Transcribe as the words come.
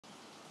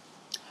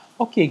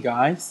Okay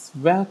guys,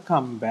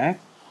 welcome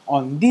back.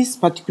 On this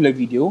particular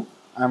video,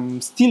 I'm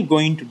still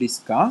going to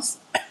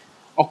discuss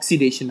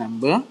oxidation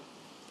number.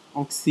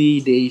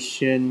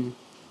 Oxidation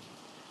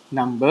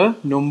number,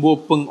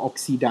 nombor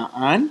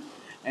pengoksidaan.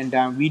 And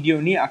dalam video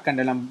ni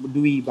akan dalam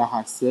dua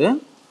bahasa.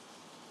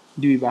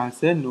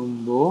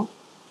 Nombor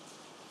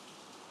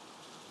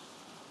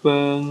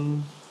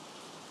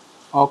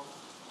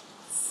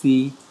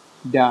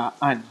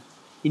pengoksidaan.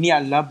 Ini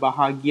adalah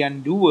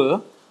bahagian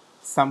 2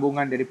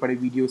 sambungan daripada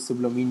video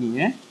sebelum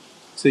ini.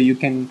 So you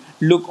can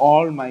look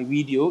all my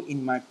video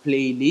in my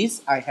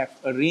playlist. I have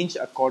arranged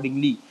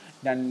accordingly.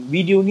 Dan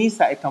video ni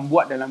saya akan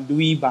buat dalam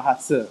 2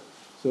 bahasa.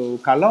 So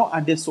kalau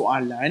ada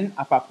soalan,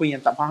 apa-apa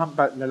yang tak faham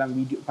dalam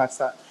video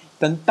pasal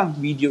tentang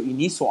video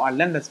ini,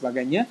 soalan dan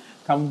sebagainya,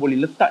 kamu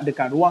boleh letak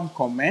dekat ruang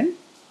komen,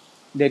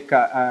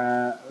 dekat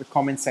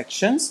comment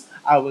sections.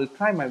 I will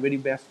try my very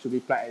best to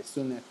reply as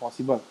soon as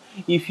possible.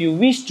 If you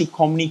wish to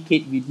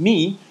communicate with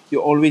me,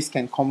 you always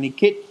can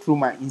communicate through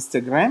my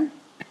Instagram,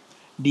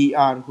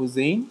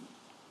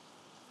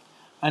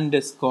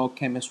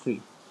 dr_hussein_chemistry.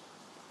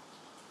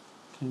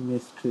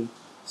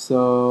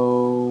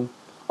 So,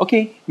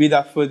 okay,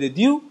 without further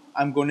ado,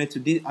 I'm going to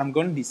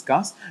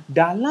discuss.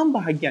 Dalam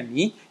bahagian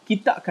ni,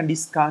 kita akan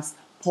discuss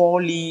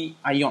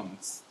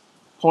polyions.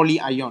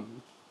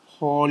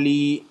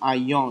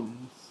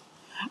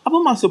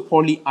 Apa maksud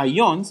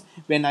polyions?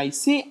 When I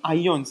say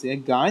ions,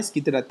 guys,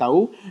 kita dah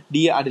tahu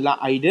dia adalah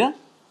either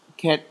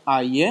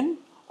cation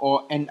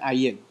or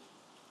anion.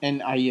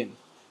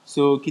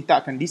 So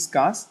kita akan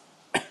discuss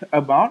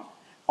about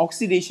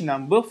oxidation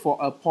number for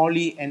a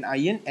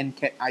polyanion and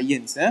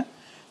cations.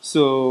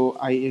 So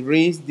I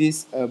erase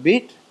this a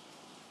bit.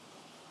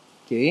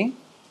 Okay.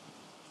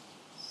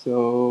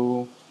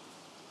 So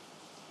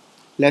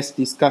let's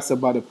discuss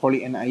about the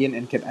polyanion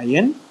and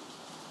cation.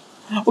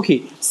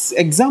 Okay,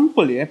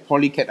 example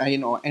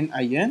polycation or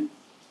anion.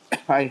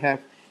 I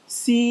have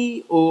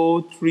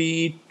CO3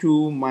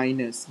 2-.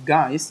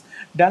 Guys,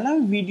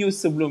 dalam video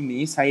sebelum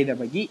ni saya dah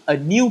bagi a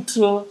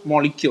neutral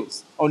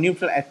molecules or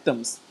neutral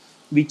atoms,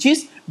 which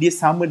is dia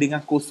sama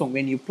dengan kosong.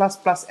 When you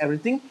plus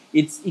everything,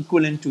 it's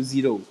equivalent to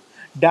 0.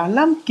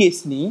 Dalam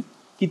case ni,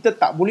 kita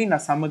tak boleh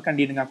nak samakan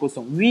dia dengan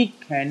kosong. We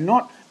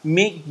cannot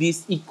make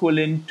this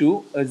equivalent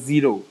to a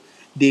 0.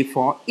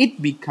 Therefore, it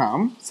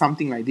become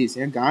something like this,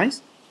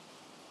 guys.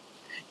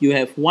 You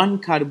have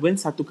 1 carbon,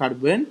 1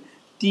 carbon,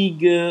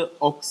 3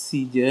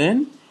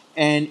 oxygen,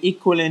 and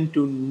equivalent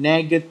to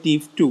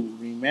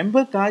 -2.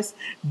 Remember guys,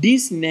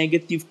 this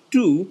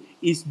 -2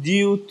 is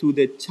due to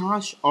the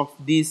charge of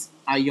this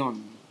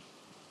ion.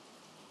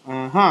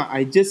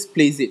 I just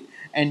place it.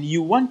 And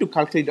you want to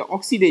calculate the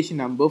oxidation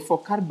number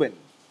for carbon.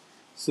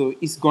 So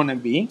it's gonna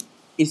be,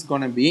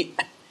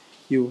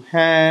 you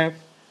have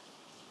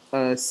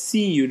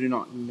C you do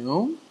not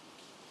know,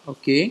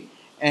 okay,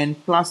 and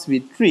plus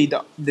with 3,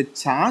 the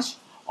charge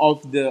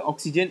of the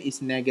oxygen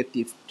is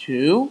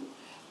 -2,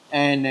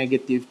 and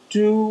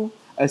 -2,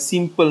 a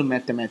simple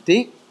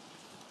mathematic,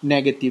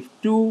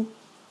 -2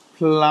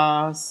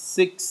 plus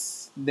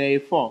 6,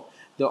 therefore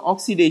the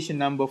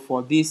oxidation number for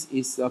this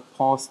is a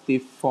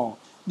 +4.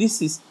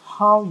 This is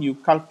how you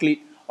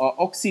calculate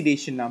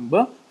oxidation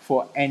number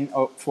for an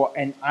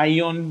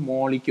ion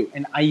molecule,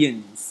 and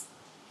ions.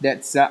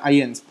 That's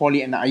ions,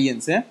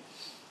 polyanions.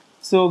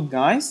 So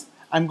guys,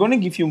 I'm going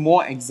to give you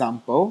more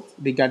examples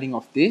regarding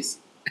of this.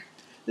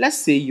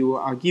 Let's say you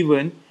are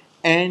given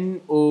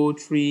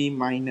NO3-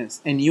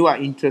 and you are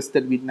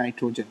interested with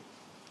nitrogen.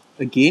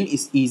 Again,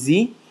 it's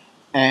easy.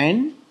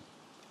 N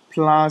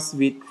plus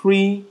with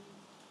 3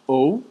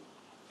 O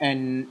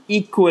and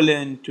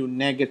equivalent to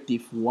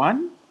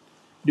 -1.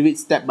 Do it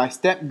step by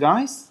step,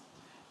 guys.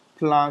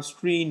 Plus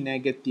 3,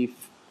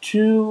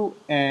 -2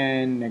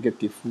 and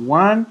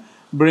 -1.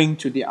 Bring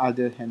to the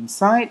other hand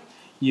side.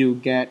 You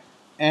get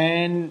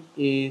N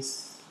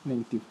is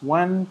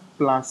 -1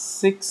 plus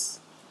 6.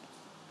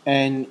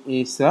 N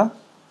is a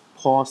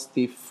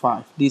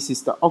 +5. This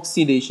is the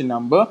oxidation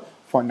number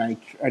for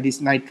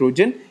this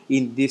nitrogen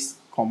in this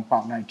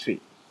compound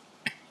nitrate.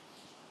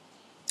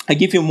 I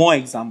give you more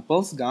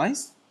examples,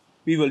 guys.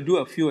 We will do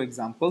a few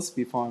examples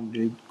before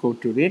I go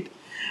to it.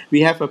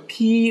 We have a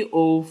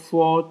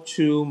PO4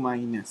 2-,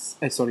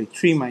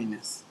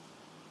 3-,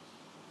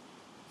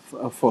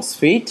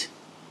 phosphate.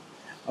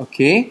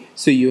 Okay,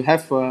 so you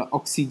have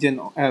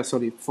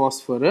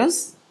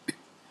phosphorus.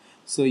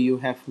 So you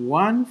have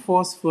 1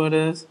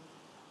 phosphorus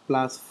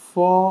plus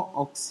 4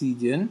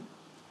 oxygen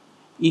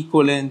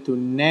equivalent to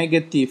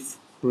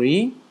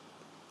 -3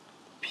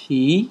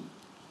 P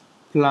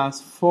plus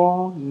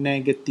 4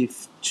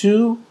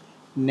 -2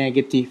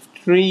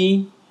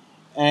 -3,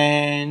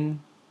 and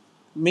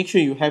make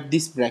sure you have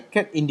this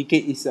bracket,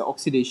 indicate it's the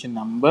oxidation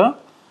number,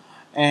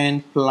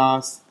 and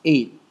plus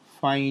 8.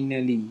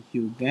 Finally,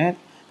 you get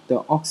the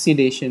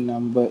oxidation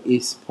number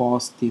is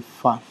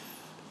 +5.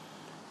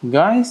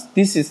 Guys,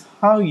 this is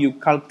how you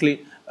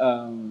calculate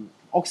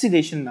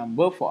oxidation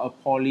number for a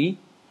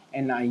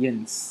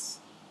polyanions.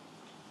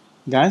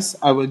 Guys,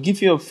 I will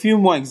give you a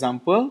few more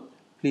examples.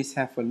 Please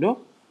have a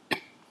look.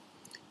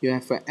 You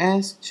have a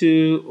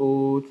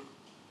S2O3,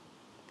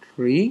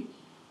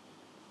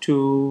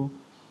 2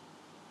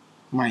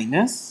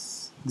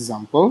 minus,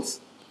 examples.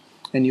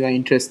 And you are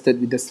interested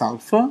with the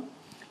sulfur.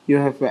 You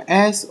have a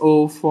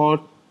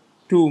SO4,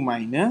 2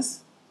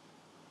 minus.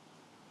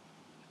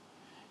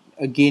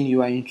 Again,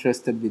 you are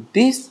interested with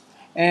this.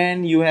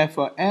 And you have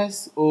a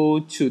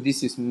SO2.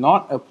 This is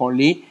not a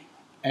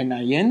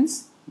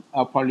polyions.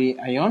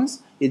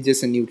 It's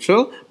just a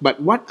neutral.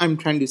 But what I'm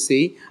trying to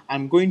say,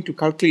 I'm going to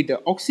calculate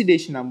the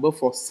oxidation number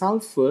for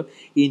sulfur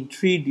in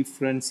 3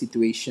 different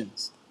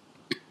situations.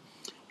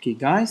 Okay,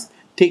 guys,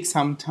 take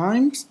some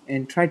time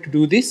and try to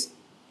do this.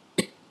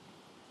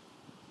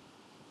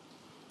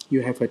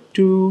 You have a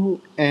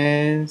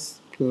 2S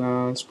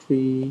plus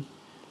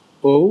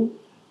 3O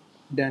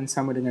dan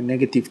sama dengan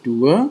negatif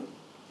 2.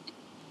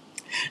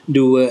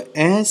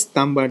 2S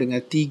tambah dengan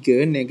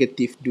 3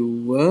 negatif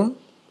 2.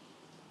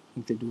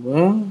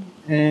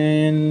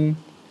 And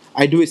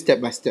I do it step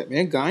by step,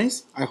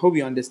 guys. I hope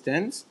you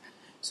understand.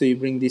 So you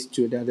bring this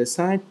to the other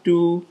side.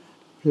 2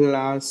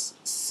 plus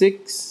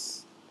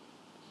 6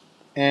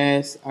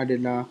 S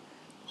adalah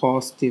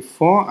positive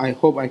 4. I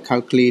hope I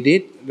calculate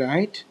it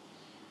right.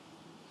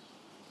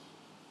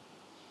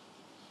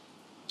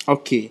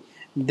 Okay,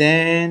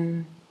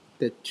 then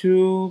the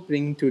 2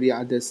 bring to the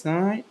other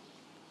side.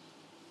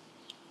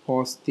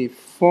 Positive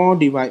 4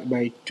 divided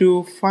by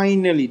 2.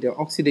 Finally, the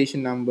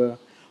oxidation number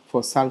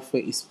for sulfur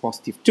is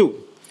positive 2.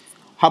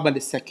 How about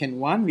the second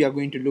one? We are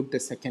going to look the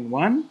second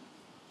one.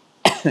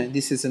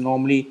 This is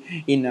normally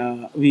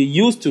we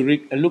used to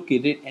look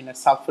at it in a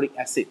sulfuric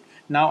acid.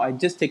 Now I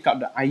just take out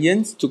the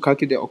ions to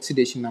calculate the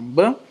oxidation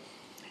number.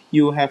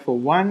 You have a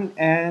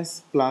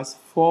 1S plus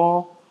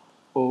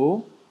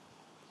 4O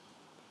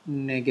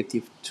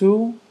negative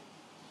 2.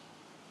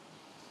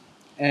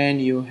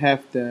 And you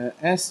have the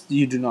S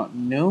you do not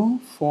know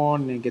for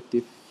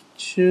negative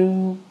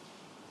 2.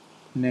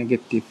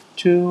 Negative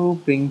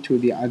 2 bring to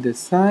the other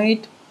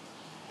side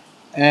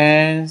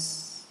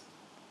as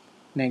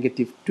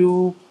negative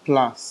 2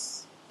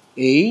 plus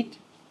 8.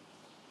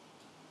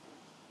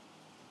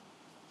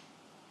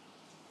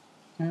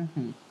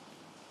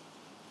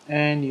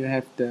 And you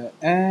have the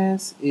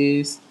S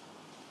is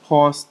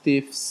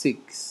positive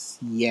 6.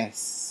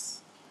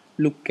 Yes.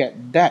 Look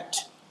at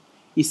that.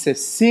 It's the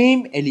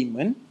same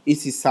element.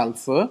 It is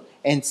sulfur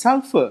and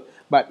sulfur,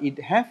 but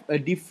it have a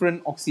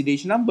different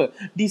oxidation number.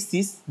 This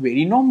is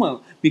very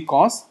normal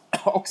because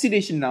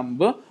oxidation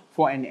number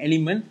for an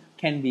element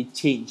can be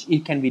changed.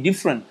 It can be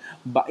different.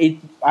 But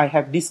I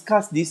have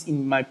discussed this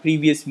in my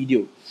previous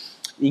video.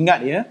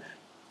 Ingat ya,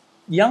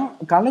 yang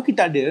kalau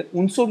kita ada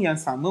unsur yang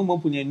sama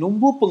mempunyai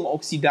nombor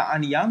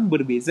pengoksidaan yang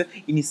berbeza,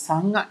 ini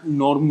sangat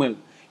normal.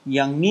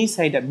 Yang ni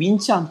saya dah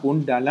bincang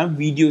pun dalam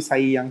video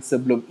saya yang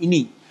sebelum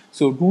ini.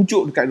 So,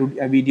 rujuk dekat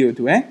video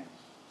tu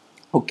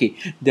Okey,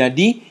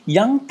 jadi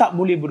yang tak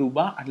boleh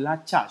berubah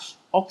adalah charge.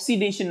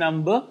 Oxidation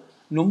number,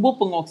 nombor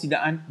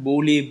pengoksidaan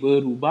boleh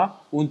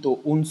berubah untuk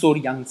unsur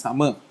yang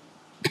sama.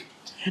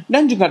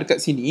 Dan juga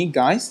dekat sini,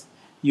 guys,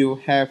 you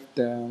have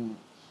the,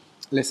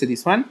 let's say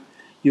this one.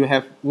 You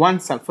have 1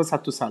 sulfur,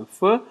 1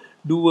 sulfur,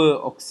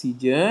 2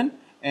 oxygen,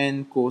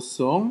 and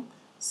kosong,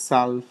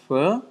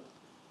 sulfur,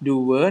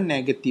 2,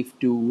 negative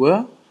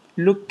 2.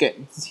 Look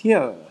at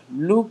here.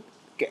 Look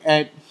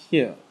at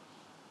here.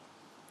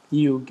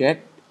 You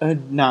get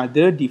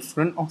another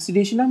different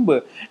oxidation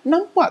number.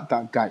 Nampak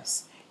tak,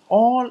 guys?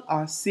 All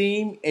are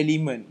same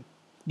element.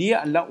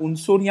 Dia adalah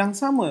unsur yang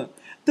sama.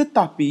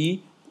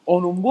 Tetapi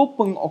nombor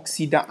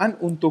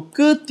pengoksidaan untuk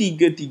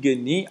ketiga-tiga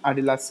ni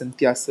adalah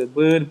sentiasa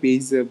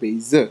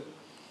berbeza-beza.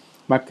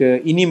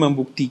 Maka ini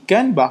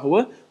membuktikan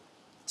bahawa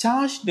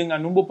charge dengan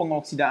nombor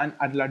pengoksidaan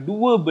adalah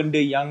dua benda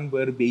yang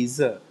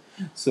berbeza.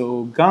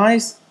 So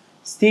guys,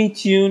 stay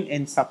tuned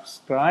and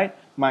subscribe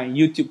my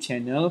YouTube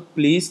channel.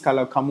 Please,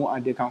 kalau kamu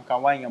ada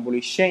kawan-kawan yang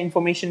boleh share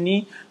information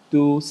ni,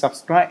 to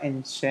subscribe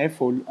and share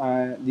for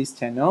these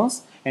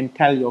channels and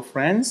tell your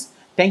friends.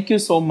 Thank you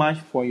so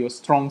much for your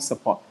strong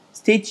support.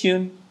 Stay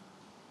tuned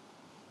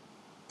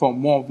for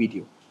more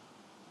video.